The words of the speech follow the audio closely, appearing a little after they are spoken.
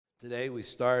Today we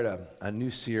start a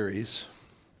new series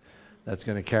that's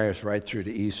going to carry us right through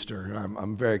to Easter.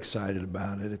 I'm very excited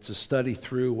about it. It's a study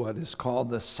through what is called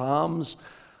the Psalms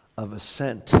of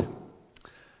Ascent.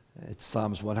 It's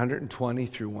Psalms 120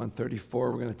 through 134.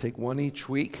 We're going to take one each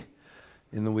week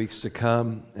in the weeks to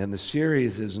come. And the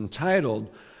series is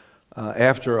entitled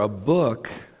after a book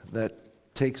that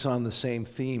takes on the same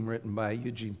theme written by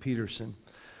Eugene Peterson.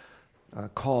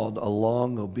 Called A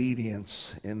Long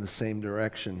Obedience in the Same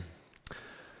Direction.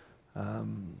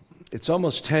 It's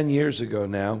almost 10 years ago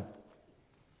now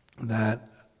that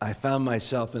I found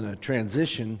myself in a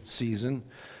transition season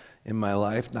in my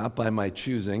life, not by my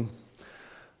choosing.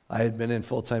 I had been in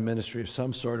full-time ministry of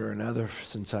some sort or another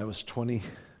since I was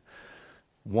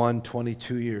 21,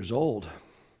 22 years old.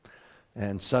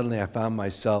 And suddenly I found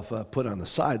myself put on the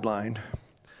sideline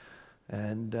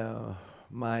and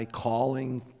my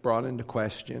calling brought into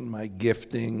question, my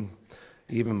gifting,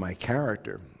 even my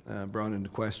character brought into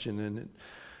question, and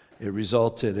it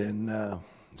resulted in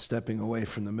stepping away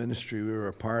from the ministry we were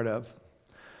a part of.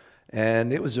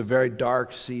 And it was a very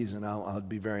dark season, I'll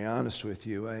be very honest with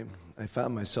you. I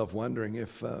found myself wondering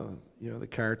if the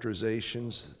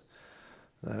characterizations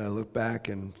that I look back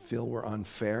and feel were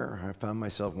unfair. I found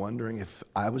myself wondering if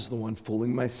I was the one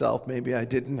fooling myself. Maybe I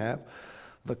didn't have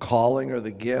the calling or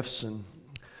the gifts, and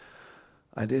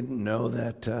I didn't know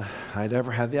that I'd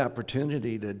ever have the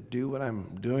opportunity to do what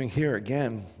I'm doing here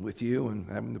again with you and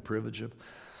having the privilege of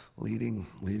leading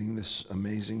this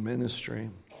amazing ministry.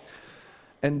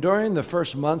 And during the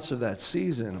first months of that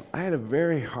season, I had a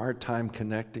very hard time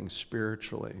connecting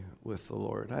spiritually with the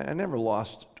Lord. I never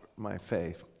lost my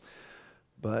faith,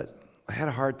 but I had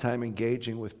a hard time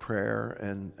engaging with prayer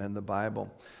and the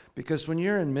Bible. Because when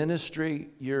you're in ministry,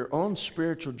 your own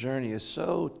spiritual journey is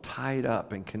so tied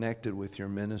up and connected with your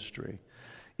ministry.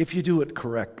 If you do it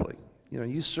correctly,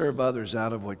 you serve others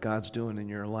out of what God's doing in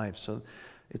your life. So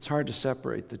it's hard to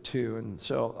separate the two. And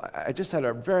so I just had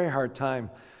a very hard time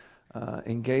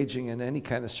engaging in any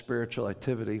kind of spiritual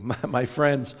activity. My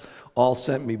friends all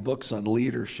sent me books on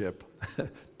leadership.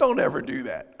 Don't ever do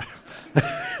that.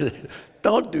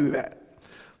 Don't do that.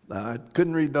 I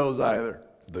couldn't read those either.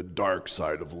 The Dark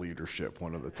Side of Leadership,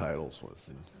 one of the titles was.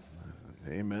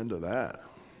 Amen to that.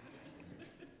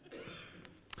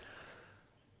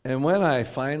 And when I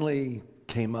finally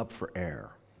came up for air,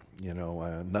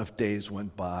 enough days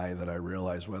went by that I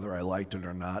realized whether I liked it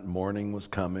or not, morning was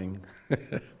coming.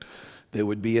 There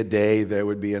would be a day, there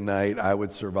would be a night, I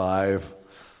would survive.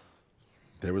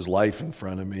 There was life in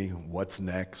front of me. What's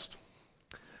next?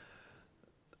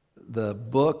 The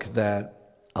book that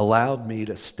allowed me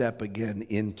to step again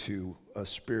into a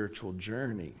spiritual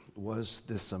journey was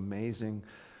this amazing,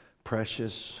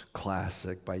 precious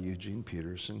classic by Eugene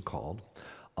Peterson called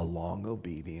A Long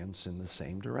Obedience in the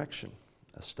Same Direction,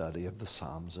 a study of the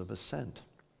Psalms of Ascent.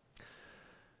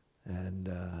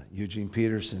 And Eugene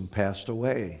Peterson passed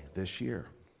away this year.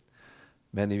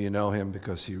 Many of you know him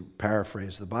because he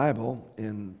paraphrased the Bible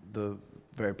in the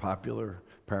very popular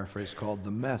paraphrase called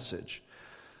The Message.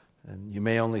 And you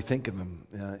may only think of him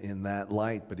in that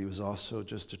light, but he was also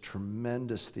just a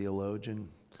tremendous theologian,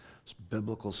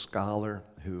 biblical scholar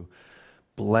who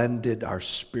blended our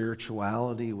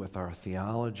spirituality with our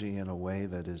theology in a way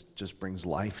that just brings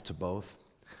life to both.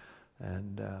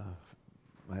 And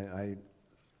I,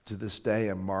 to this day,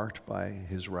 am marked by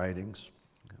his writings.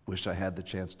 Wish I had the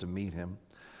chance to meet him.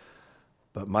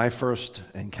 But my first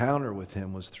encounter with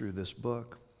him was through this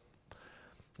book.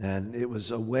 And it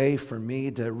was a way for me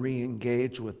to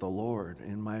re-engage with the Lord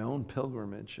in my own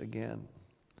pilgrimage again.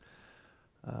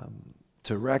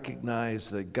 To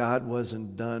recognize that God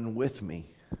wasn't done with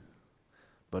me,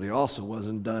 but he also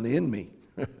wasn't done in me.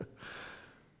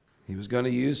 He was going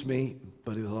to use me,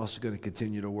 but he was also going to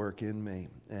continue to work in me.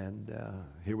 And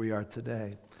here we are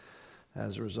today.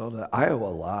 As a result of that, I owe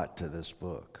a lot to this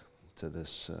book, to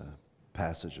this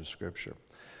passage of Scripture.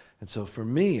 And so for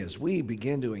me, as we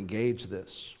begin to engage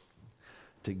this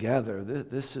together,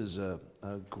 this is a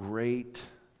great,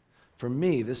 for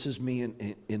me, this is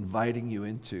me inviting you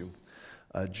into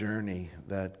a journey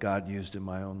that God used in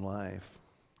my own life.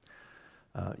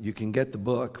 You can get the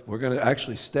book. We're going to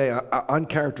actually stay,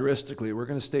 uncharacteristically, we're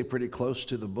going to stay pretty close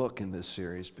to the book in this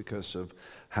series because of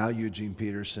how Eugene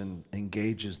Peterson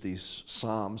engages these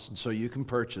Psalms. And so you can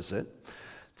purchase it.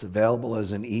 It's available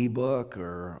as an ebook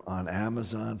or on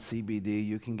Amazon, CBD.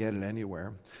 You can get it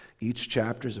anywhere. Each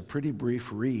chapter is a pretty brief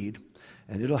read,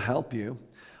 and it'll help you.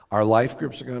 Our life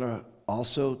groups are going to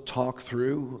also talk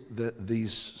through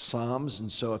these Psalms, and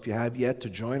so if you have yet to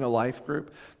join a life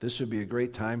group, this would be a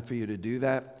great time for you to do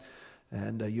that.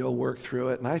 And you'll work through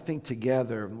it. And I think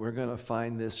together we're going to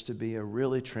find this to be a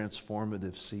really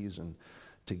transformative season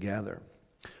together.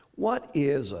 What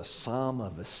is a psalm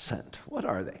of ascent? What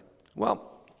are they? Well,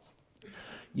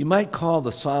 you might call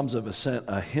the Psalms of Ascent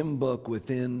a hymn book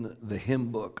within the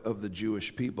hymn book of the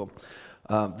Jewish people.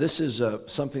 This is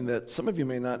something that some of you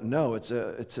may not know. It's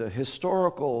a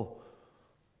historical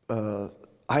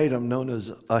item known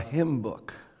as a hymn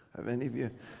book. Have any of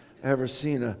you ever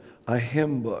seen a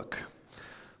hymn book?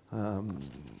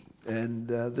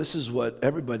 This is what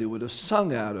everybody would have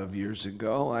sung out of years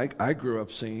ago. I grew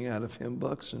up singing out of hymn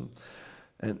books,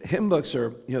 and hymn books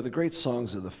are the great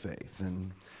songs of the faith.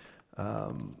 And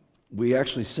we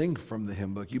actually sing from the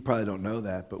hymn book. You probably don't know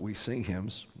that, but we sing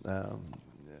hymns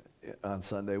on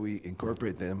Sunday. We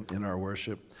incorporate them in our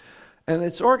worship. And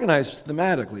it's organized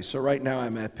thematically. So right now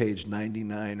I'm at page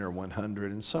 99 or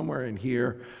 100, and somewhere in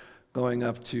here, going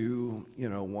up to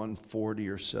 140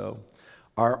 or so,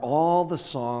 are all the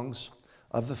songs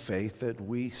of the faith that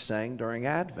we sang during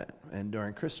Advent and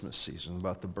during Christmas season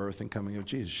about the birth and coming of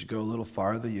Jesus. You go a little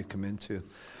farther, you come into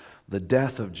the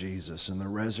death of Jesus and the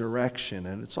resurrection,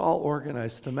 and it's all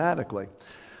organized thematically.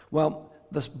 Well,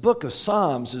 this book of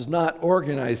Psalms is not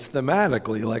organized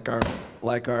thematically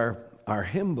like our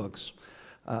hymn books,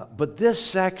 but this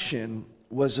section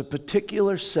was a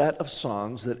particular set of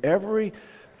songs that every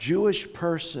Jewish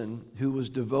person who was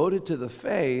devoted to the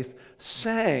faith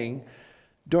sang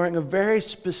during a very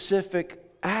specific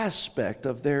aspect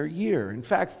of their year. In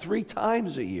fact, 3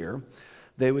 times a year,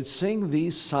 they would sing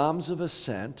these Psalms of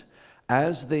Ascent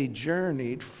as they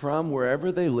journeyed from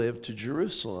wherever they lived to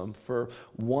Jerusalem for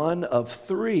one of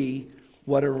 3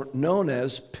 what are known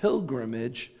as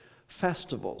pilgrimage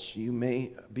festivals. You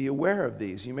may be aware of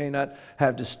these. You may not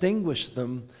have distinguished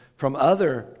them from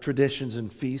other traditions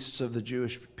and feasts of the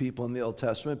Jewish people in the Old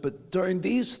Testament, but during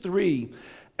these 3,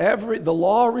 the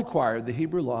law required, the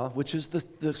Hebrew law, which is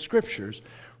the scriptures,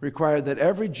 required that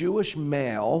every Jewish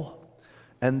male,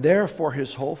 and therefore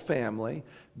his whole family,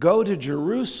 go to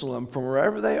Jerusalem from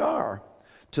wherever they are,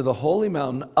 to the holy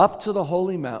mountain, up to the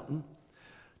holy mountain,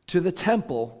 to the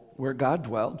temple where God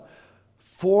dwelled,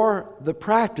 for the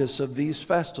practice of these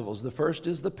festivals. The first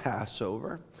is the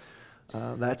Passover.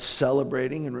 That's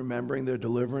celebrating and remembering their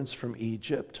deliverance from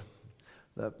Egypt.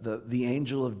 The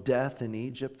angel of death in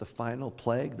Egypt, the final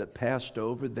plague that passed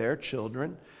over their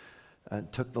children and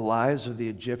took the lives of the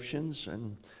Egyptians,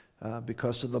 and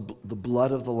because of the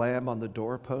blood of the Lamb on the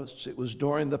doorposts. It was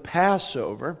during the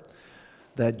Passover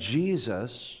that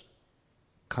Jesus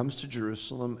comes to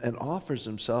Jerusalem and offers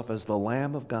himself as the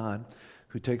Lamb of God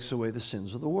who takes away the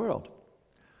sins of the world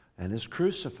and is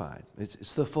crucified.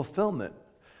 It's the fulfillment.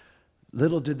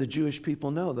 Little did the Jewish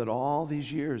people know that all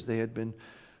these years they had been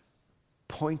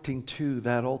pointing to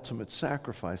that ultimate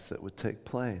sacrifice that would take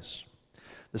place.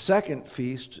 The second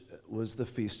feast was the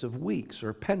Feast of Weeks,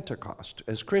 or Pentecost.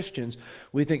 As Christians,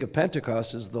 we think of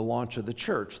Pentecost as the launch of the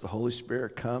church. The Holy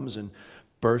Spirit comes and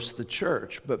bursts the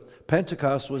church. But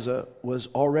Pentecost was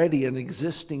already an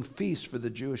existing feast for the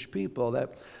Jewish people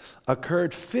that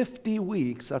occurred 50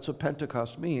 weeks, that's what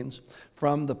Pentecost means,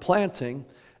 from the planting.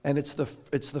 And it's the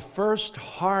first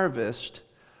harvest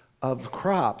of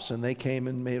crops, and they came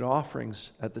and made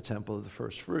offerings at the temple of the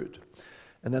first fruit.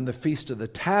 And then the Feast of the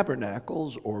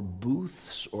Tabernacles, or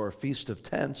Booths, or Feast of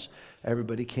Tents,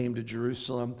 everybody came to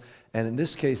Jerusalem. And in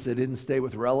this case, they didn't stay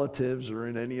with relatives or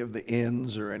in any of the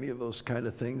inns or any of those kind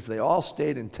of things. They all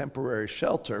stayed in temporary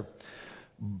shelter,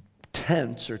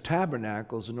 tents or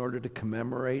tabernacles, in order to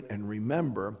commemorate and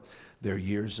remember their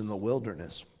years in the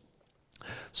wilderness.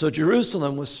 So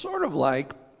Jerusalem was sort of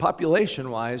like,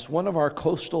 population-wise, one of our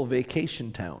coastal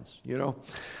vacation towns,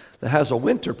 that has a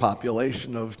winter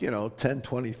population of, 10,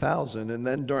 20,000, and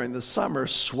then during the summer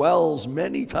swells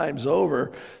many times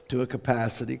over to a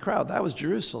capacity crowd. That was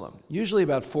Jerusalem. Usually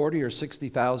about 40 or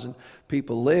 60,000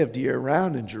 people lived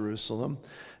year-round in Jerusalem,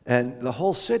 and the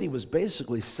whole city was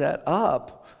basically set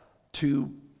up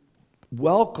to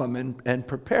welcome and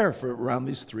prepare for around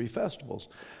these 3 festivals,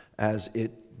 as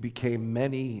it became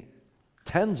many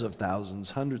tens of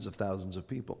thousands, hundreds of thousands of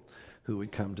people who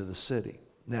would come to the city.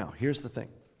 Now, here's the thing.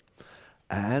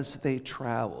 As they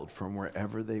traveled from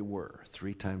wherever they were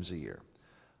 3 times a year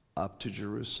up to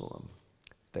Jerusalem,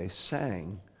 they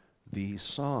sang these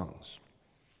songs.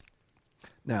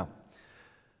 Now,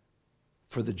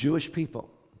 for the Jewish people,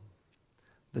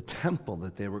 the temple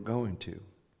that they were going to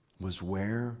was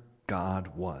where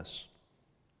God was.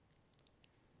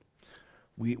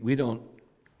 We don't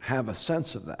have a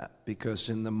sense of that, because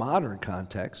in the modern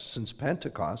context, since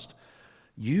Pentecost,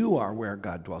 you are where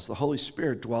God dwells. The Holy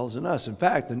Spirit dwells in us. In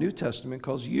fact, the New Testament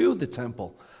calls you the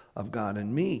temple of God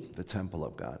and me, the temple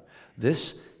of God.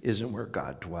 This isn't where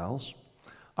God dwells.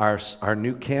 Our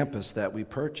new campus that we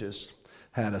purchased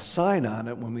had a sign on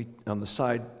it on the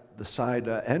side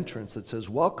entrance that says,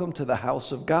 "Welcome to the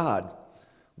house of God."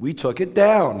 We took it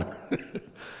down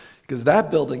because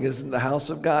that building isn't the house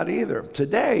of God either.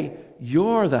 Today,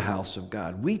 you're the house of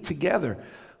God. We together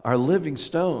are living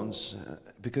stones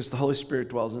because the Holy Spirit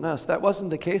dwells in us. That wasn't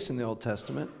the case in the Old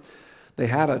Testament. They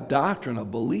had a doctrine, a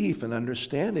belief, an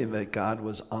understanding that God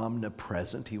was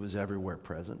omnipresent. He was everywhere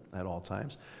present at all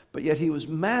times. But yet he was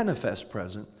manifest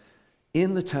present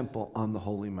in the temple on the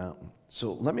holy mountain.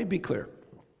 So let me be clear.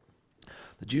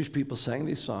 The Jewish people sang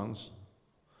these songs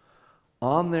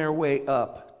on their way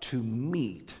up to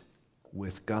meet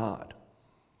with God.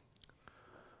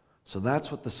 So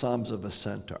that's what the Psalms of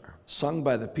Ascent are, sung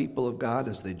by the people of God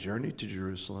as they journey to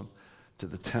Jerusalem, to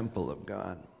the temple of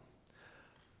God.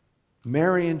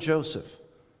 Mary and Joseph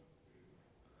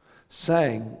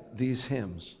sang these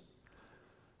hymns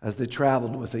as they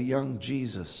traveled with a young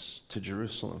Jesus to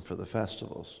Jerusalem for the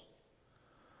festivals.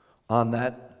 On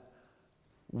that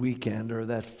weekend or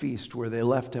that feast where they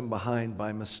left him behind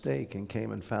by mistake and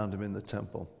came and found him in the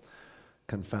temple,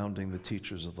 confounding the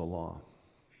teachers of the law.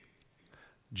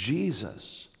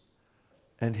 Jesus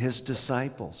and his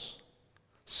disciples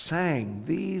sang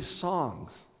these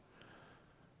songs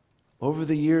over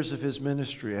the years of his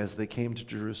ministry as they came to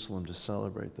Jerusalem to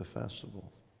celebrate the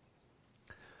festival.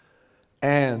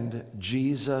 And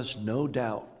Jesus, no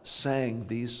doubt, sang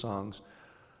these songs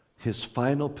his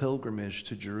final pilgrimage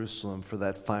to Jerusalem for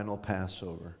that final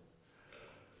Passover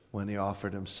when he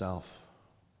offered himself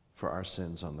for our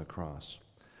sins on the cross.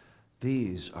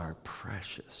 These are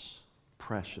precious,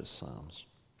 precious psalms.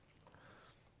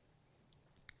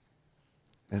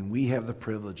 And we have the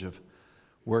privilege of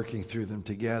working through them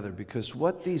together because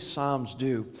what these psalms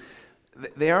do,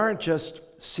 they aren't just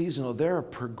seasonal, they're a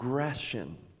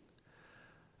progression.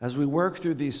 As we work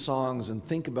through these songs and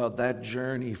think about that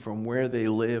journey from where they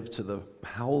live to the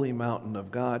holy mountain of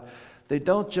God, they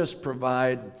don't just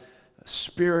provide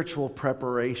spiritual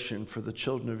preparation for the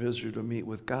children of Israel to meet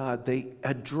with God. They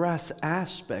address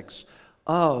aspects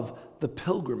of the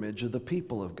pilgrimage of the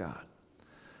people of God.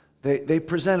 They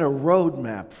present a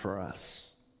roadmap for us,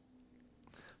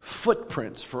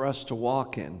 footprints for us to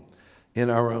walk in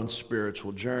our own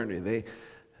spiritual journey.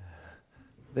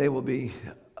 They will be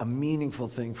a meaningful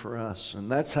thing for us,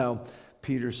 and that's how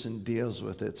Peterson deals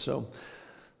with it. So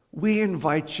we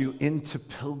invite you into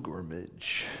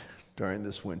pilgrimage during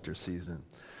this winter season.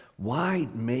 Why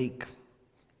make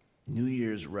New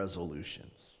Year's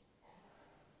resolutions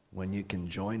when you can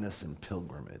join us in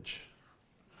pilgrimage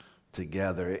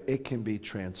together? It can be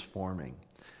transforming,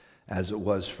 as it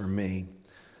was for me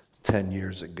 10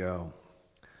 years ago.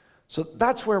 So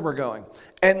that's where we're going.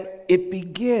 And it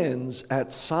begins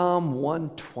at Psalm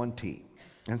 120.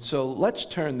 And so let's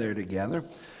turn there together.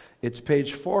 It's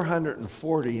page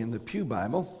 440 in the Pew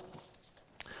Bible.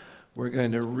 We're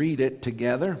going to read it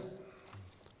together.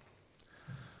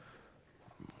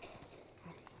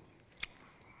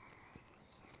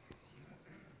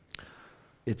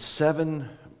 It's 7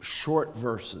 short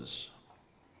verses.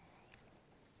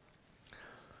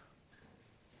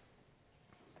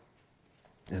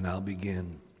 And I'll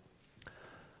begin.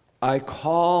 I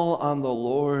call on the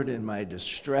Lord in my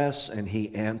distress, and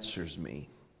he answers me.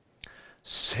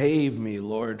 Save me,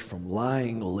 Lord, from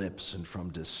lying lips and from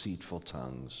deceitful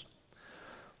tongues.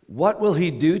 What will he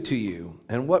do to you?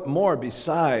 And what more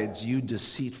besides, you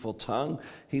deceitful tongue?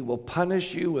 He will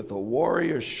punish you with a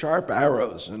warrior's sharp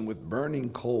arrows and with burning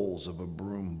coals of a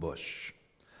broom bush.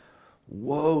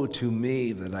 Woe to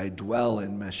me that I dwell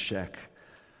in Meshech,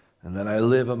 and that I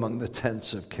live among the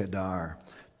tents of Kedar.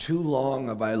 Too long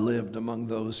have I lived among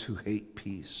those who hate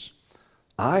peace.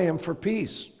 I am for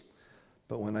peace,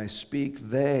 but when I speak,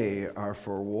 they are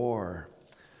for war.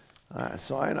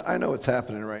 So I know what's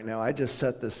happening right now. I just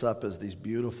set this up as these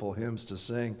beautiful hymns to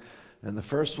sing, and the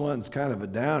first one's kind of a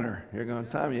downer. You're going,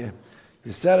 Tom, you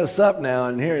set us up now,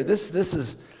 and here, this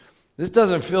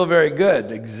doesn't feel very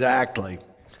good. Exactly.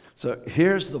 So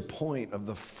here's the point of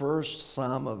the first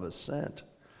Psalm of Ascent.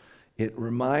 It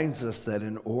reminds us that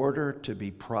in order to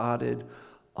be prodded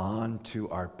onto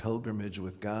our pilgrimage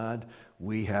with God,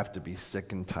 we have to be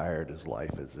sick and tired as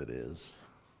life as it is.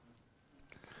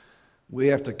 We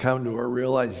have to come to a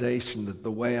realization that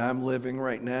the way I'm living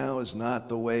right now is not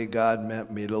the way God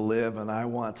meant me to live, and I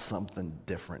want something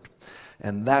different.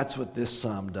 And that's what this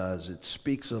psalm does. It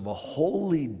speaks of a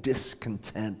holy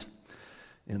discontent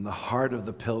in the heart of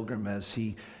the pilgrim as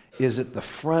he is at the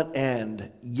front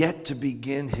end, yet to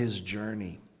begin his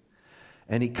journey.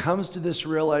 And he comes to this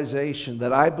realization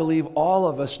that I believe all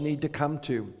of us need to come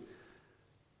to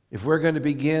if we're going to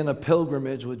begin a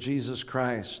pilgrimage with Jesus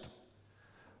Christ.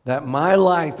 That my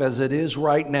life as it is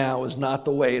right now is not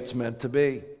the way it's meant to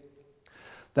be.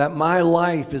 That my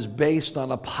life is based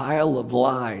on a pile of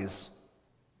lies.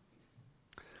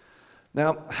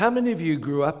 Now, how many of you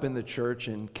grew up in the church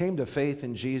and came to faith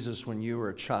in Jesus when you were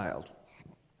a child?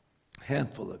 A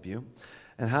handful of you.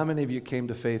 And how many of you came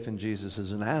to faith in Jesus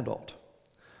as an adult?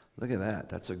 Look at that.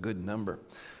 That's a good number.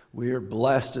 We are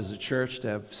blessed as a church to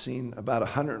have seen about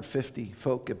 150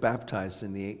 folk get baptized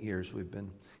in the 8 years we've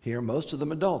been here, most of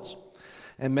them adults,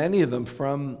 and many of them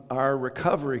from our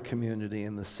recovery community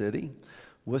in the city.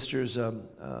 Worcester's an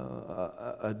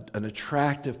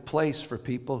attractive place for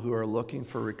people who are looking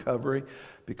for recovery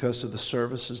because of the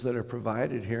services that are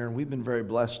provided here, and we've been very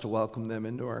blessed to welcome them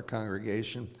into our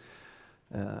congregation.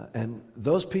 And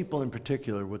those people in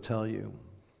particular will tell you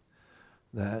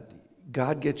that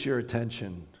God gets your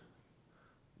attention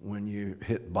when you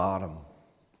hit bottom.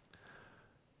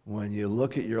 When you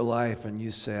look at your life and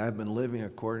you say, I've been living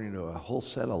according to a whole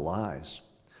set of lies.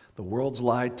 The world's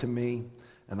lied to me,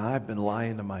 and I've been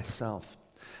lying to myself.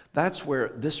 That's where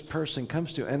this person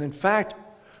comes to. And in fact,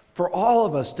 for all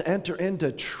of us to enter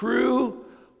into true,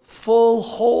 full,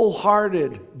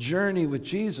 wholehearted journey with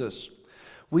Jesus,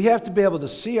 we have to be able to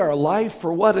see our life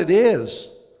for what it is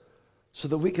so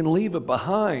that we can leave it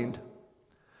behind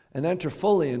and enter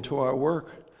fully into our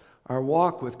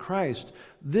walk with Christ.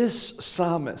 This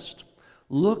psalmist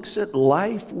looks at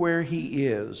life where he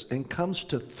is and comes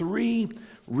to 3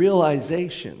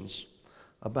 realizations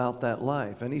about that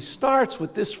life. And he starts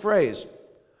with this phrase,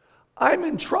 I'm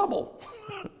in trouble.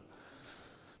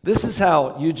 This is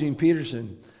how Eugene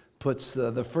Peterson puts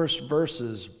the first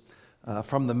verses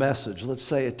from the Message. Let's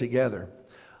say it together.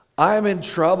 I'm in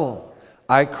trouble.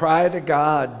 I cry to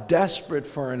God, desperate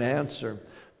for an answer.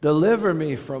 Deliver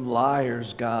me from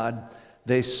liars, God.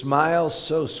 They smile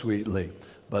so sweetly,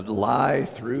 but lie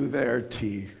through their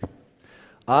teeth.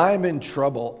 I'm in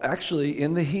trouble. Actually,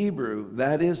 in the Hebrew,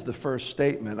 that is the first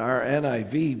statement. Our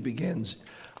NIV begins,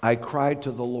 I cried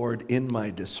to the Lord in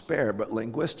my despair. But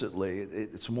linguistically,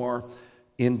 it's more,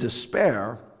 in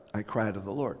despair, I cry to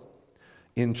the Lord.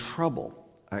 In trouble,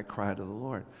 I cry to the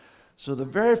Lord. So the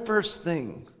very first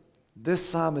thing this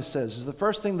psalmist says is the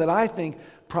first thing that I think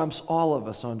prompts all of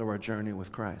us onto our journey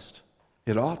with Christ.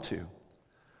 It ought to.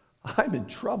 I'm in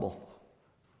trouble.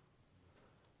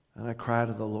 And I cry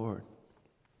to the Lord.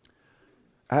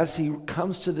 As he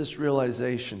comes to this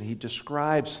realization, he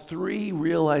describes 3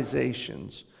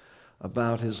 realizations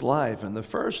about his life. And the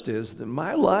first is that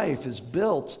my life is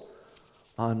built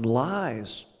on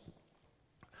lies.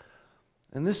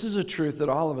 And this is a truth that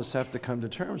all of us have to come to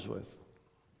terms with.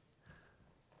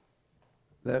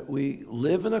 That we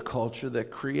live in a culture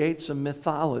that creates a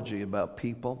mythology about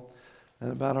people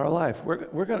and about our life.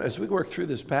 We're going to, as we work through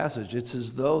this passage, it's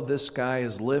as though this guy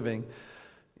is living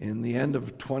in the end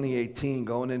of 2018,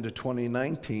 going into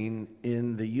 2019,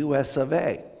 in the US of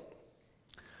A.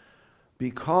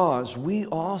 Because we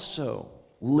also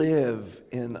live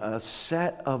in a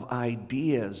set of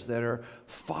ideas that are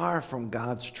far from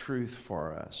God's truth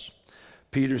for us.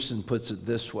 Peterson puts it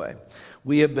this way.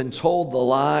 We have been told the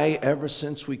lie ever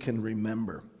since we can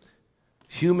remember.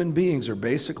 Human beings are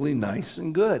basically nice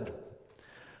and good.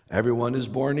 Everyone is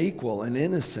born equal and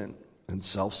innocent and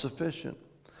self-sufficient.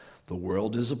 The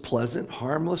world is a pleasant,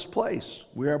 harmless place.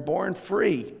 We are born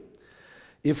free.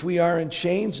 If we are in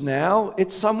chains now,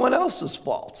 it's someone else's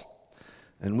fault.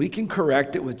 And we can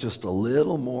correct it with just a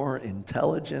little more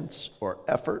intelligence or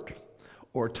effort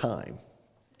or time.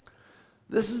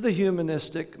 This is the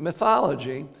humanistic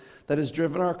mythology that has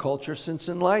driven our culture since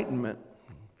Enlightenment.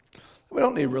 We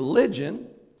don't need religion.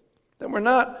 Then we're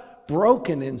not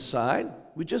broken inside.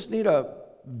 We just need a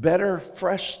better,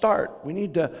 fresh start. We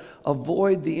need to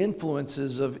avoid the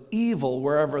influences of evil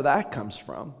wherever that comes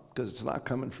from, because it's not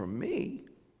coming from me.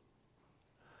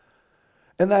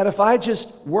 And that if I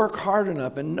just work hard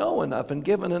enough and know enough and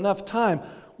given enough time,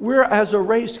 we're as a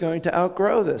race going to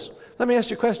outgrow this. Let me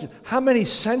ask you a question. How many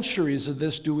centuries of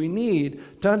this do we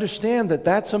need to understand that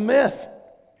that's a myth?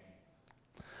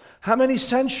 How many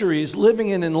centuries living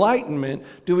in enlightenment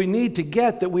do we need to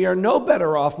get that we are no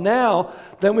better off now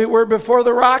than we were before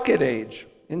the rocket age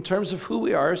in terms of who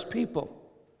we are as people?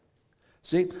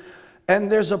 See?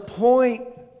 And there's a point,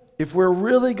 if we're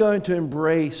really going to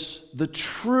embrace the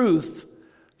truth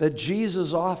that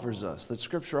Jesus offers us, that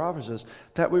Scripture offers us,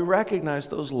 that we recognize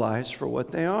those lies for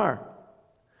what they are.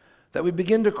 That we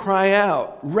begin to cry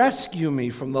out, rescue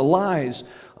me from the lies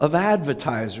of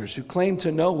advertisers who claim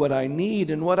to know what I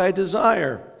need and what I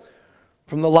desire.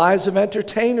 from the lives of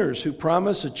entertainers who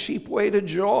promise a cheap way to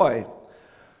joy,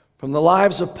 from the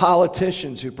lives of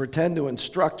politicians who pretend to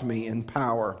instruct me in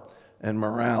power and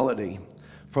morality,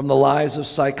 from the lives of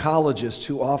psychologists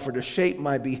who offer to shape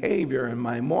my behavior and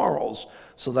my morals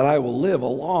so that I will live a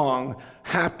long,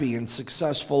 happy, and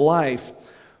successful life,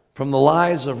 from the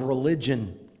lies of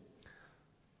religion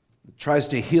that tries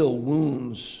to heal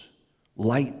wounds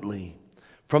lightly,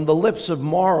 from the lips of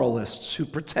moralists who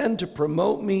pretend to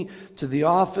promote me to the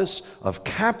office of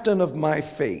captain of my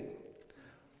fate,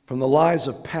 from the lies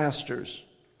of pastors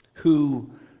who,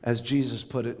 as Jesus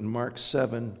put it in Mark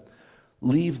 7,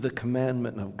 leave the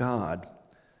commandment of God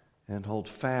and hold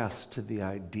fast to the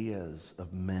ideas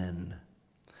of men.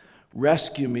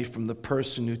 Rescue me from the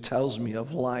person who tells me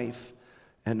of life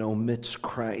and omits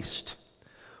Christ,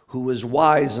 who is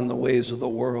wise in the ways of the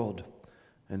world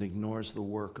and ignores the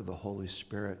work of the Holy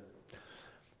Spirit.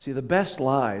 See, the best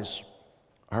lies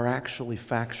are actually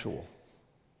factual.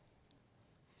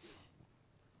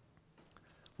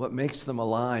 What makes them a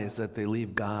lie is that they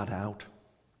leave God out.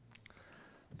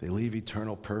 They leave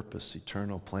eternal purpose,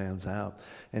 eternal plans out.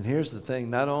 And here's the thing,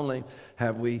 not only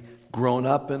have we grown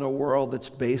up in a world that's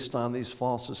based on these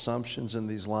false assumptions and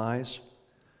these lies,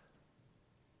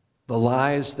 the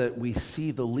lies that we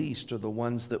see the least are the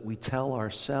ones that we tell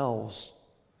ourselves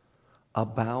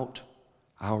about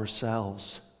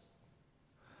ourselves,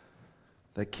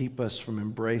 that keep us from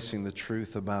embracing the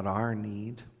truth about our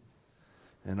need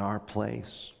and our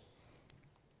place.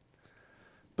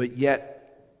 But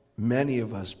yet, many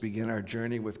of us begin our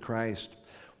journey with Christ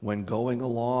when going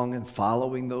along and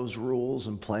following those rules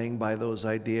and playing by those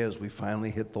ideas, we finally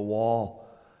hit the wall.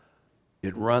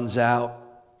 It runs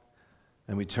out,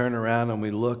 and we turn around and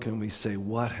we look and we say,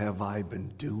 what have I been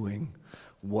doing?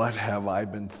 What have I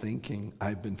been thinking?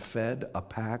 I've been fed a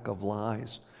pack of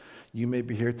lies. You may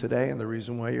be here today, and the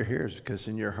reason why you're here is because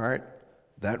in your heart,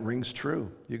 that rings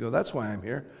true. You go, that's why I'm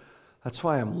here. That's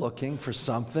why I'm looking for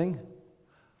something.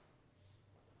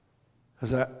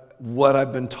 Because what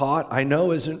I've been taught, I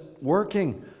know isn't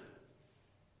working.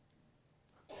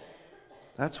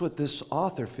 That's what this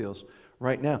author feels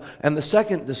right now. And the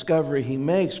second discovery he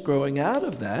makes growing out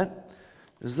of that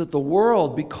is that the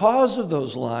world, because of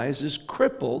those lies, is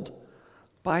crippled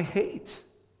by hate.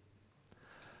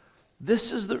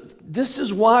 This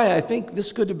is why I think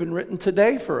this could have been written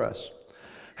today for us.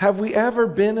 Have we ever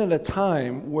been at a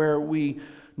time where we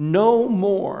know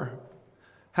more,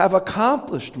 have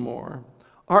accomplished more,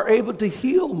 are able to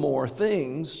heal more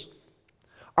things,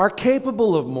 are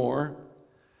capable of more,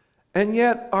 and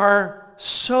yet are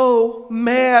so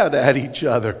mad at each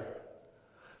other,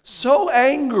 so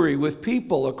angry with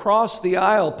people across the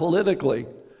aisle politically,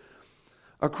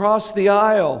 across the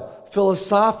aisle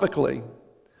philosophically,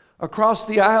 across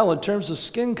the aisle in terms of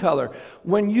skin color?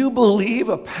 When you believe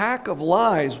a pack of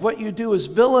lies, what you do is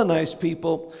villainize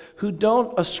people who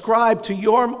don't ascribe to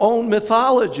your own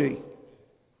mythology.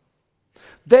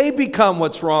 They become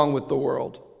what's wrong with the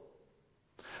world.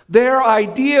 Their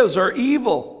ideas are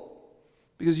evil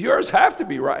because yours have to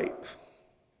be right.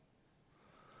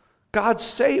 God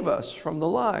save us from the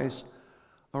lies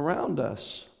around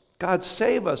us. God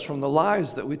save us from the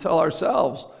lies that we tell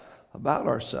ourselves about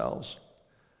ourselves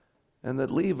and that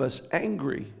leave us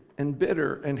angry and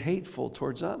bitter and hateful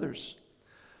towards others.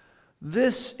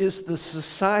 This is the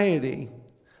society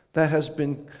that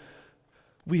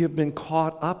we have been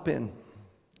caught up in.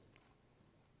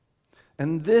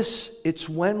 And it's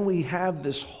when we have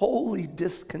this holy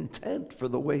discontent for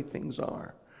the way things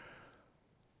are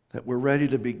that we're ready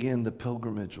to begin the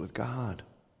pilgrimage with God.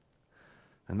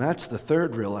 And that's the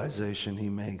third realization he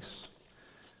makes.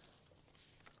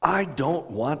 I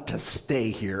don't want to stay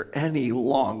here any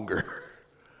longer.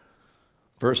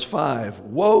 Verse 5,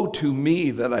 woe to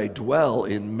me that I dwell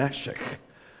in Meshech,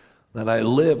 that I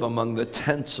live among the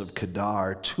tents of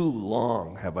Kedar. Too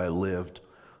long have I lived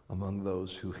among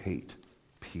those who hate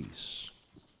peace.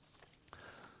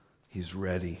 He's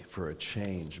ready for a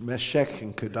change. Meshech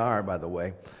and Kedar, by the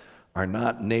way, are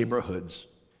not neighborhoods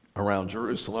around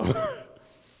Jerusalem.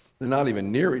 They're not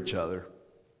even near each other.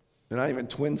 They're not even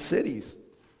twin cities.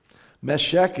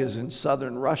 Meshech is in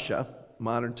southern Russia,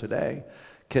 modern today.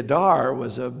 Kedar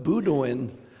was a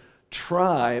Bedouin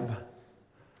tribe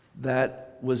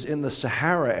that was in the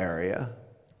Sahara area.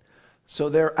 So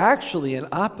they're actually in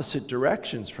opposite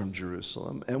directions from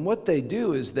Jerusalem. And what they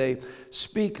do is they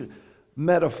speak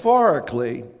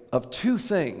metaphorically of two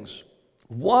things.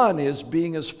 One is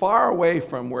being as far away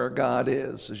from where God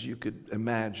is as you could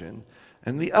imagine.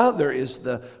 And the other is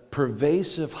the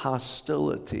pervasive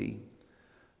hostility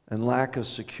and lack of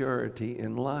security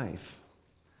in life.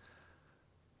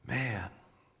 Man,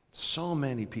 So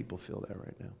many people feel that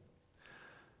right now.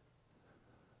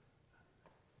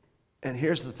 And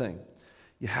here's the thing.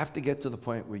 You have to get to the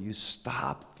point where you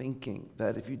stop thinking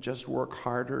that if you just work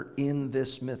harder in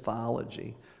this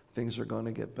mythology, things are going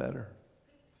to get better.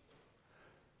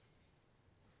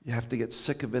 You have to get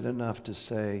sick of it enough to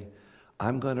say,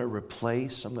 I'm going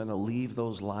to leave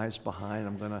those lies behind.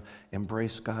 I'm going to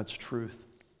embrace God's truth.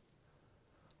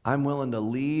 I'm willing to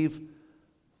leave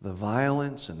the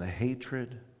violence and the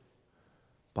hatred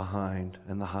behind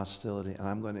and the hostility, and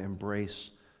I'm going to embrace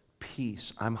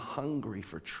peace. I'm hungry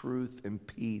for truth and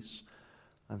peace.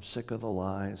 I'm sick of the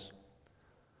lies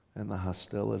and the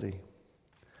hostility.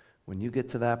 When you get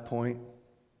to that point,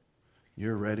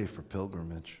 you're ready for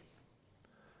pilgrimage.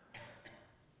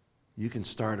 You can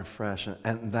start afresh.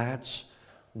 And that's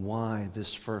why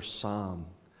this first psalm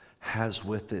has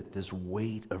with it this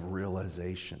weight of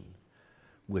realization,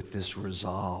 with this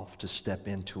resolve to step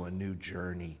into a new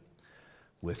journey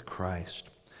with Christ.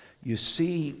 You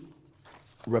see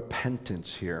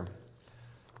repentance here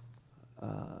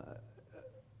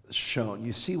shown.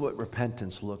 You see what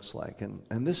repentance looks like.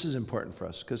 And this is important for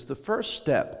us because the first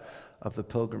step of the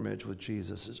pilgrimage with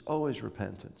Jesus is always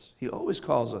repentance. He always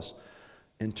calls us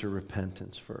into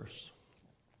repentance first.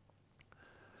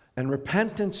 And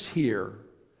repentance here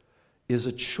is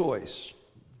a choice.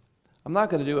 I'm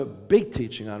not going to do a big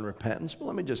teaching on repentance, but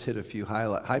let me just hit a few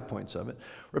high points of it.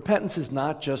 Repentance is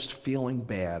not just feeling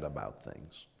bad about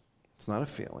things. It's not a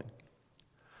feeling.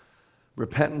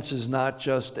 Repentance is not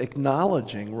just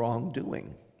acknowledging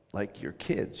wrongdoing, like your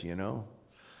kids, you know.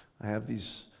 I have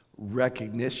these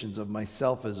recognitions of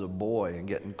myself as a boy and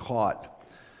getting caught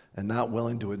and not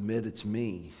willing to admit it's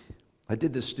me. I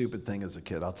did this stupid thing as a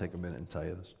kid. I'll take a minute and tell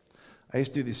you this. I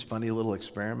used to do these funny little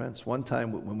experiments. One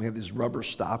time when we had these rubber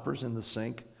stoppers in the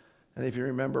sink, and if you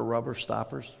remember rubber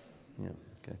stoppers, yeah,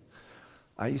 okay.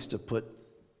 I used to put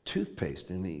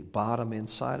toothpaste in the bottom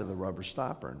inside of the rubber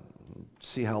stopper and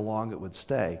see how long it would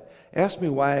stay. Ask me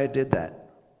why I did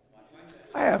that.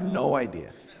 I have no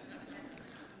idea.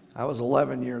 I was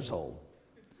 11 years old.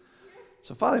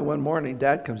 So finally one morning,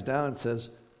 Dad comes down and says,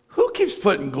 "Who keeps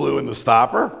putting glue in the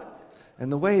stopper?"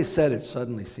 And the way he said it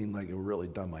suddenly seemed like a really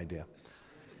dumb idea.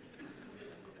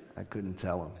 I couldn't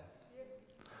tell him.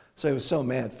 So he was so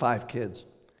mad, 5 kids.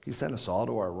 He sent us all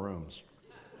to our rooms.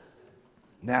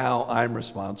 Now I'm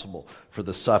responsible for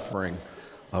the suffering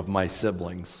of my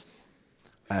siblings,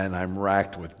 and I'm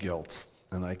racked with guilt.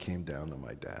 And I came down to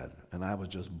my dad, and I was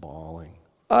just bawling.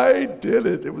 I did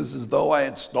it. It was as though I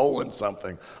had stolen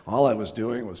something. All I was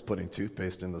doing was putting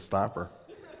toothpaste in the stopper.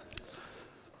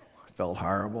 I felt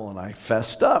horrible, and I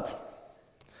fessed up.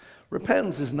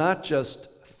 Repentance is not just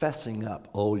fessing up.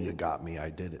 Oh, you got me, I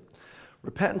did it.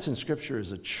 Repentance in Scripture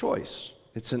is a choice.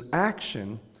 It's an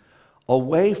action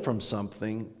away from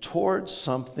something towards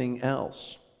something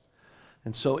else.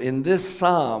 And so in this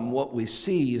psalm, what we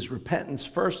see is repentance,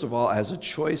 first of all, as a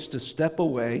choice to step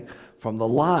away from the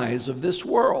lies of this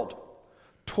world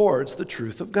towards the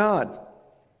truth of God.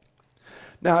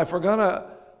 Now, if we're going to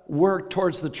work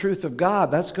towards the truth of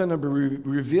God, that's going to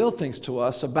reveal things to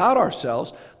us about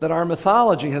ourselves that our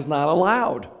mythology has not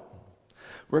allowed.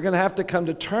 We're going to have to come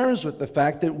to terms with the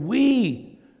fact that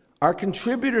we are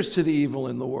contributors to the evil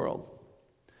in the world.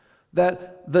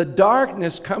 That the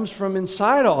darkness comes from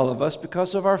inside all of us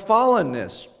because of our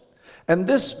fallenness. And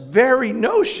this very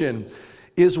notion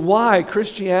is why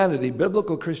Christianity,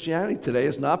 biblical Christianity today,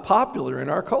 is not popular in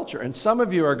our culture. And some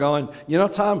of you are going, you know,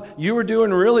 Tom, you were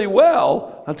doing really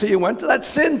well until you went to that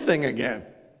sin thing again.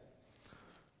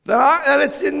 And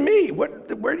it's in me.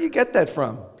 Where do you get that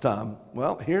from, Tom?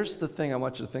 Well, here's the thing I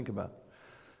want you to think about.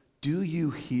 Do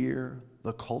you hear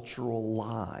the cultural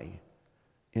lie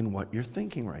in what you're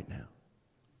thinking right now?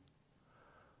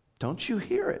 Don't you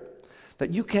hear it?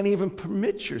 That you can't even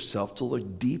permit yourself to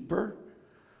look deeper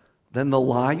than the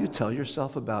lie you tell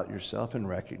yourself about yourself and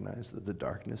recognize that the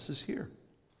darkness is here.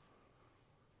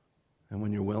 And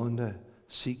when you're willing to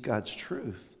seek God's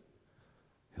truth,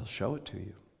 He'll show it to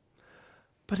you.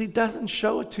 But He doesn't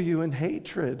show it to you in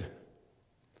hatred.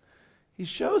 He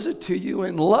shows it to you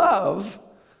in love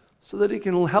so that He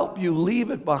can help you leave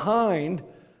it behind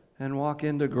and walk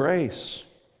into grace.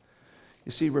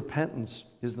 You see, repentance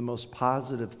is the most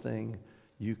positive thing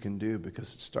you can do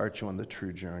because it starts you on the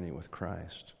true journey with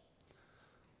Christ.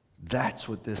 That's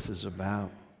what this is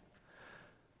about.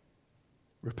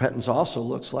 Repentance also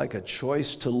looks like a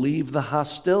choice to leave the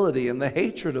hostility and the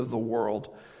hatred of the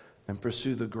world and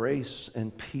pursue the grace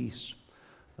and peace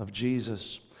of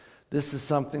Jesus. This is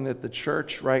something that the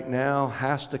church right now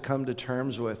has to come to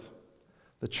terms with.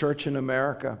 The church in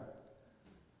America.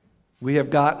 We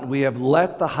have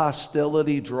let the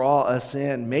hostility draw us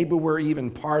in. Maybe we're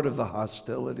even part of the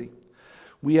hostility.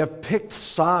 We have picked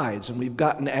sides and we've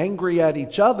gotten angry at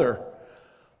each other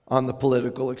on the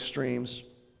political extremes.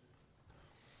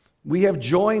 We have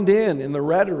joined in the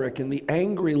rhetoric and the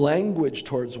angry language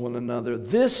towards one another.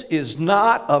 This is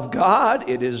not of God.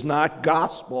 It is not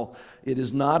gospel. It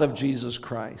is not of Jesus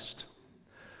Christ.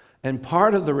 And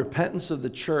part of the repentance of the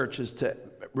church is to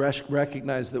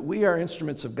recognize that we are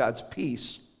instruments of God's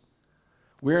peace.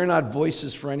 We are not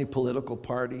voices for any political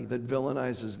party that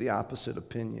villainizes the opposite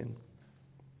opinion.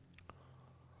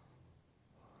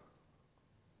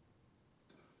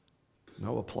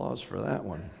 No applause for that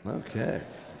one. Okay.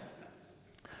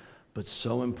 But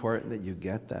so important that you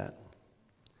get that.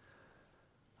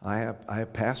 I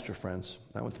have pastor friends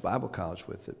I went to Bible college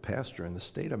with that pastor in the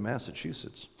state of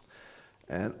Massachusetts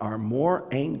and are more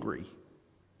angry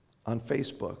on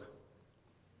Facebook.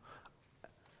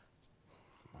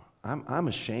 I'm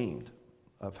ashamed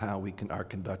of how we are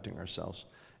conducting ourselves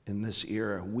in this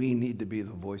era. We need to be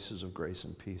the voices of grace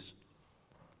and peace.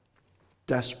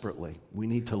 Desperately. We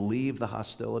need to leave the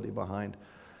hostility behind.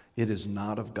 It is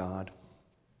not of God.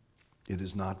 It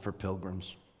is not for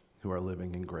pilgrims who are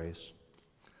living in grace.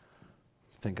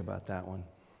 Think about that one.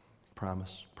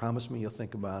 Promise. Promise me you'll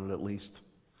think about it at least.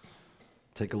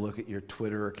 Take a look at your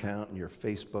Twitter account and your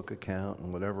Facebook account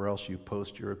and whatever else you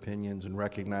post your opinions and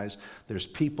recognize there's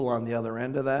people on the other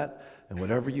end of that, and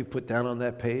whatever you put down on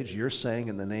that page, you're saying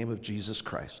in the name of Jesus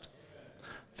Christ.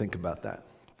 Think about that.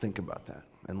 Think about that.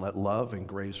 And let love and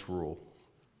grace rule.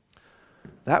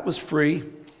 That was free.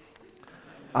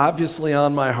 Obviously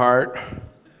on my heart.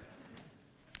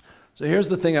 So here's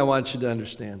the thing I want you to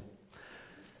understand.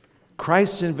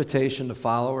 Christ's invitation to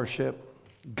followership,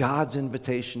 God's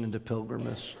invitation into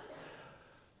pilgrimage,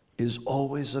 is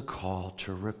always a call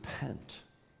to repent.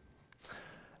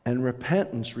 And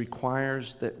repentance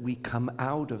requires that we come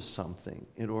out of something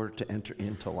in order to enter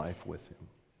into life with Him.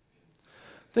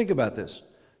 Think about this.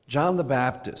 John the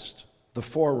Baptist, the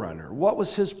forerunner, what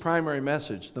was his primary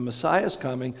message? The Messiah is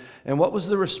coming, and what was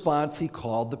the response he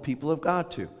called the people of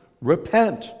God to?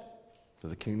 Repent, for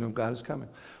the kingdom of God is coming.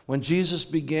 When Jesus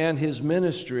began his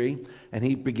ministry and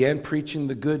he began preaching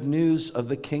the good news of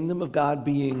the kingdom of God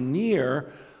being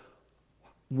near,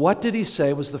 what did he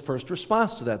say was the first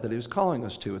response to that he was calling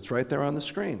us to? It's right there on the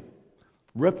screen.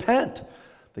 Repent.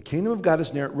 The kingdom of God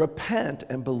is near. Repent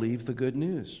and believe the good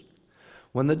news.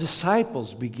 When the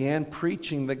disciples began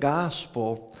preaching the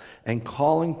gospel and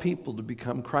calling people to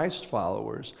become Christ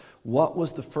followers, what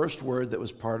was the first word that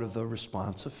was part of the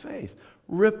response of faith?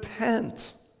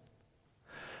 Repent.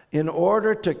 In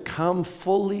order to come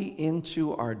fully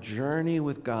into our journey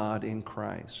with God in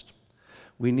Christ,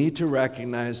 we need to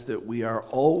recognize that we are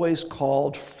always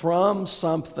called from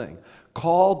something,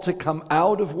 called to come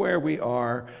out of where we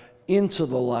are into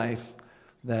the life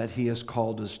that He has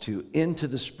called us to, into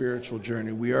the spiritual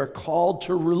journey. We are called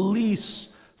to release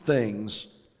things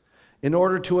in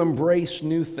order to embrace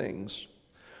new things.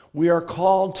 We are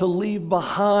called to leave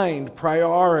behind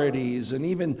priorities and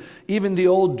even the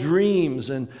old dreams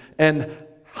and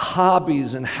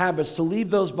hobbies and habits, to leave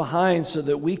those behind so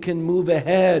that we can move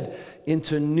ahead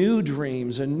into new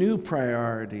dreams and new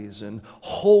priorities and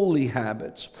holy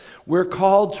habits. We're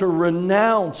called to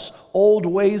renounce old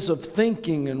ways of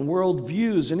thinking and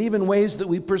worldviews and even ways that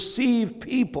we perceive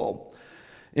people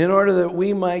in order that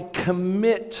we might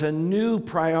commit to new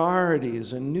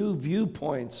priorities and new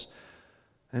viewpoints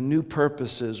and new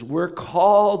purposes. We're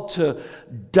called to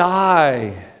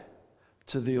die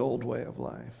to the old way of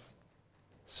life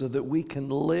so that we can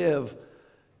live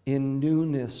in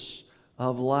newness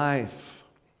of life.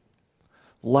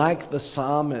 Like the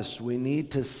psalmist, we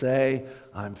need to say,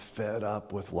 I'm fed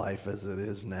up with life as it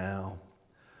is now.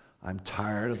 I'm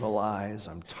tired of the lies.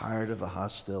 I'm tired of the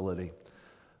hostility.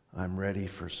 I'm ready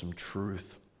for some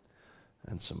truth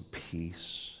and some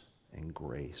peace and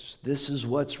grace. This is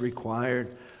what's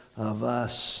required of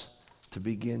us to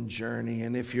begin journey.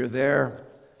 And if you're there,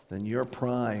 then you're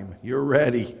prime. You're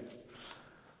ready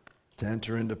to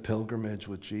enter into pilgrimage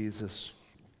with Jesus.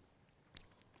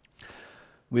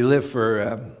 We lived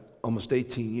for almost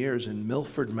 18 years in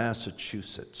Milford,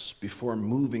 Massachusetts, before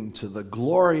moving to the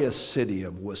glorious city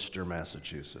of Worcester,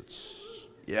 Massachusetts.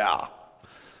 Yeah.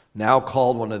 Now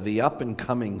called one of the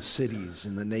up-and-coming cities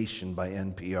in the nation by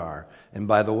NPR. And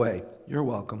by the way, you're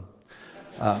welcome.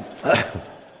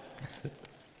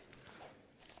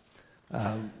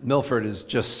 Milford is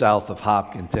just south of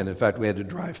Hopkinton. In fact, we had to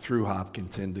drive through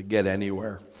Hopkinton to get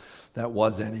anywhere that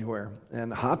was anywhere.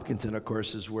 And Hopkinton, of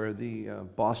course, is where the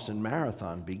Boston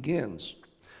Marathon begins.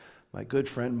 My good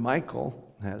friend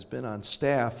Michael has been on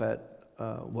staff at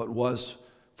what was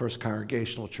First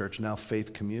Congregational Church, now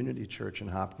Faith Community Church in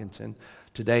Hopkinton.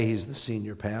 Today he's the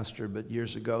senior pastor, but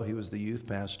years ago he was the youth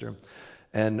pastor.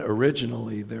 And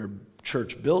originally their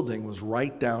church building was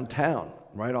right downtown,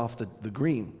 right off the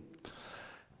green.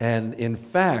 And in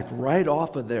fact, right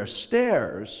off of their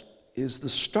stairs is the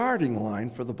starting line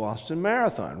for the Boston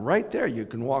Marathon. Right there, you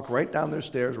can walk right down their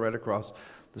stairs, right across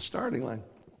the starting line.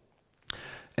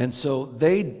 And so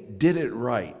they did it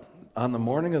right. On the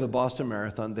morning of the Boston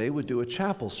Marathon, they would do a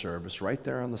chapel service right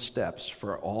there on the steps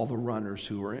for all the runners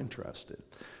who were interested.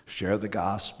 Share the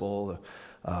gospel.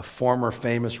 Former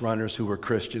famous runners who were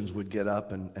Christians would get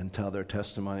up and tell their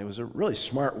testimony. It was a really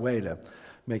smart way to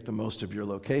make the most of your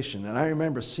location. And I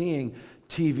remember seeing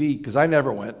TV, because I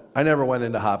never went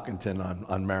into Hopkinton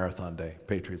on Marathon Day,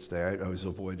 Patriots Day. I always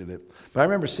avoided it. But I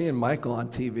remember seeing Michael on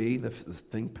TV, the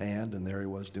thing panned, and there he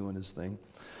was doing his thing.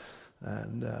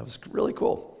 And it was really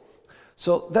cool.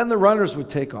 So then the runners would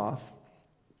take off,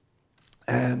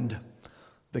 and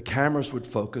the cameras would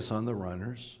focus on the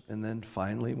runners. And then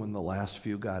finally, when the last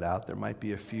few got out, there might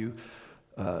be a few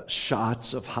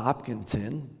shots of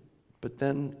Hopkinton, but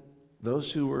then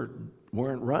those who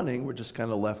weren't running were just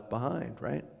kind of left behind,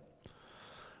 right?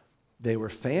 They were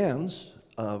fans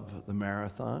of the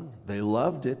marathon. They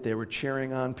loved it. They were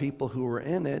cheering on people who were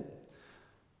in it,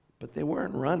 but they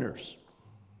weren't runners.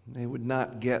 They would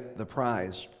not get the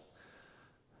prize.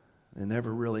 They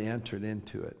never really entered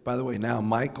into it. By the way, now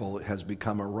Michael has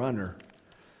become a runner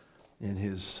in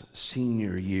his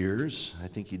senior years. I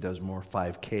think he does more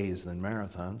 5Ks than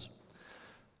marathons,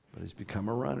 but he's become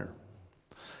a runner.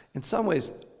 In some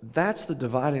ways, that's the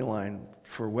dividing line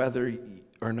for whether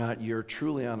or not you're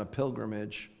truly on a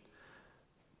pilgrimage.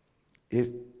 If,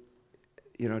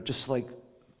 just like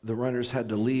the runners had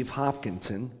to leave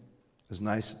Hopkinton, as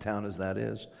nice a town as that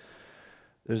is,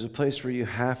 there's a place where you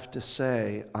have to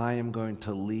say, I am going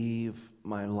to leave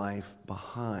my life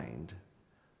behind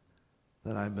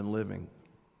that I've been living.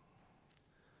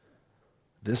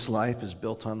 This life is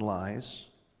built on lies.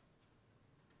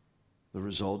 The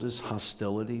result is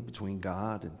hostility between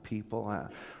God and people.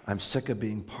 I'm sick of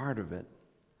being part of it.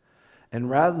 And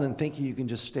rather than thinking you can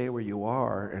just stay where you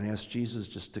are and ask Jesus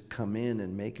just to come in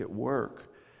and make it work,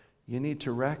 you need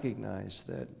to recognize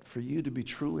that for you to be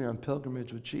truly on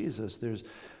pilgrimage with Jesus,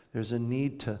 there's a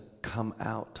need to come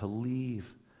out, to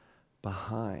leave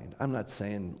behind. I'm not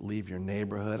saying leave your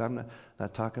neighborhood. I'm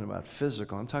not talking about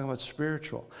physical. I'm talking about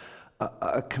spiritual.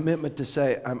 A commitment to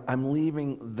say, I'm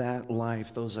leaving that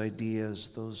life, those ideas,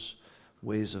 those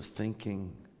ways of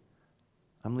thinking.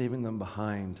 I'm leaving them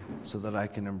behind so that I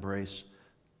can embrace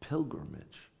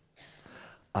pilgrimage.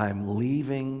 I'm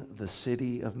leaving the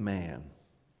city of man,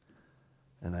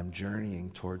 and I'm journeying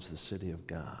towards the city of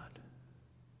God.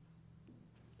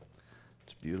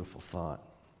 It's a beautiful thought.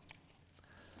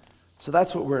 So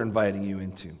that's what we're inviting you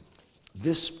into.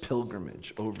 This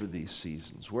pilgrimage over these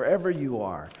seasons. Wherever you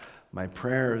are, my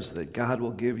prayer is that God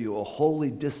will give you a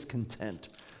holy discontent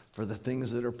for the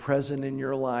things that are present in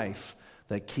your life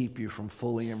that keep you from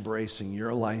fully embracing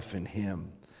your life in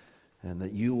Him, and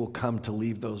that you will come to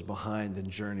leave those behind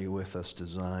and journey with us to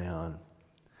Zion.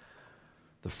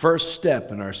 The first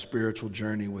step in our spiritual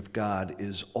journey with God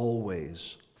is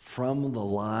always from the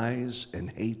lies and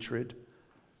hatred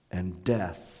and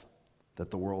death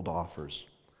that the world offers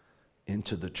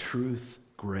into the truth,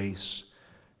 grace,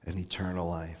 and eternal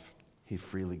life He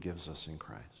freely gives us in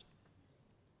Christ.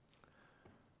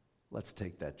 Let's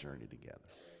take that journey together.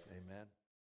 Amen.